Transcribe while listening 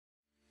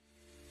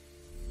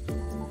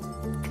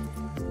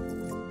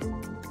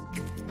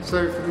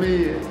So for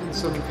me, in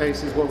some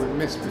cases, what we've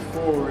missed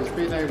before is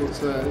being able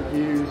to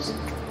use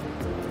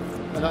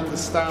and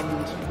understand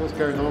what's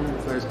going on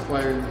with those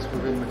clones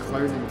within the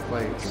cloning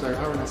plate. So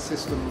having a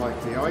system like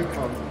the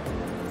Icon,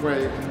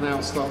 where you can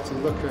now start to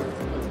look at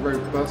a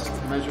robust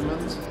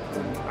measurement,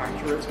 an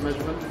accurate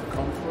measurement for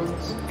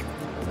confluence,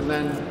 and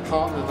then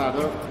partner that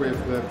up with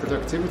the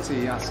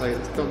productivity assay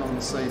that's done on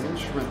the same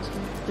instrument,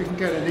 we can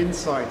get an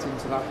insight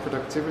into that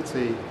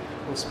productivity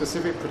or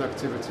specific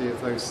productivity of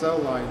those cell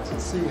lines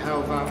and see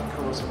how that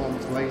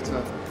corresponds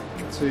later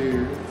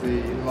to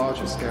the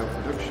larger scale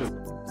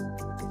production.